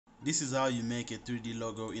This is how you make a 3D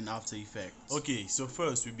logo in After Effects. Okay, so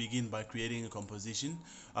first we begin by creating a composition.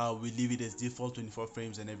 We leave it as default 24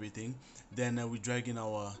 frames and everything. Then we drag in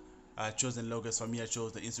our chosen logos. For me, I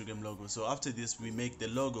chose the Instagram logo. So after this, we make the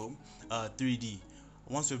logo 3D.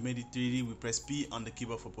 Once we've made it 3D, we press P on the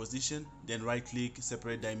keyboard for position, then right click,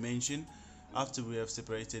 separate dimension. After we have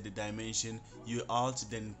separated the dimension, you alt,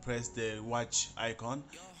 then press the watch icon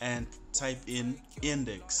and type in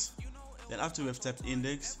index. Then after we have typed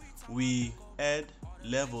index, we add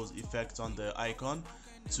levels effect on the icon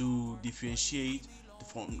to differentiate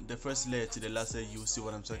from the first layer to the last layer. You see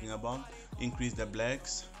what I'm talking about. Increase the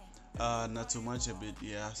blacks, not too much, a bit,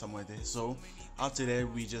 yeah, somewhere there. So after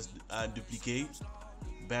that, we just duplicate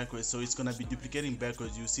backwards, so it's gonna be duplicating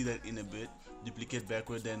backwards. You see that in a bit. Duplicate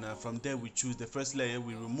backward, then from there we choose the first layer.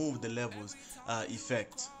 We remove the levels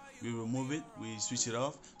effect. We remove it, we switch it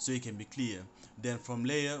off so it can be clear. Then from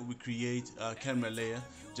layer we create a camera layer,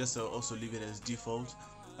 just also leave it as default.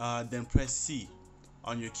 Then press C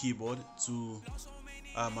on your keyboard to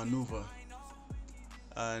maneuver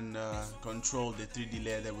and control the 3D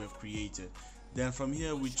layer that we have created. Then from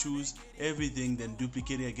here we choose everything, then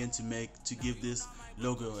duplicate it again to give this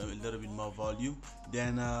logo a little bit more volume.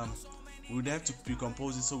 Then we would have to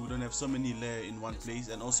pre-compose it so we don't have so many layers in one place,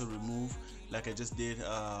 and also remove, like I just did,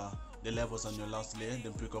 the levels on your last layer.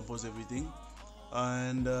 Then pre-compose everything,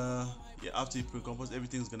 and yeah, after you pre-compose,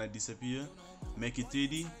 everything's gonna disappear. Make it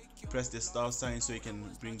 3D, press the star sign so you can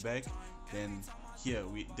bring back. Then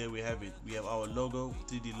there we have it. We have our logo,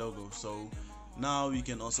 3D logo. So now we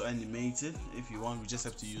can also animate it if you want. We just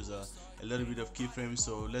have to use a little bit of keyframes.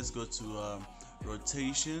 So let's go to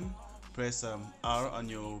rotation. Press R on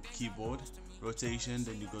your keyboard, rotation,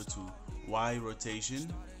 then you go to Y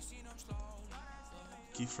rotation,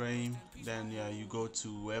 keyframe, then yeah, you go to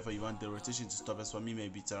wherever you want the rotation to stop. As for me,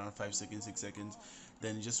 maybe it's around 5 seconds, 6 seconds.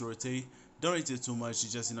 Then you just rotate. Don't rotate too much, it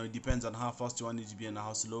just, it depends on how fast you want it to be and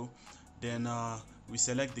how slow. Then we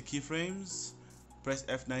select the keyframes, press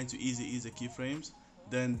F9 to ease the keyframes.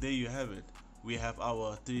 Then there you have it. We have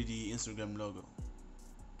our 3D Instagram logo.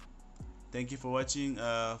 Thank you for watching.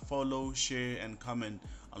 Follow, share, and comment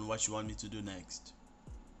on what you want me to do next.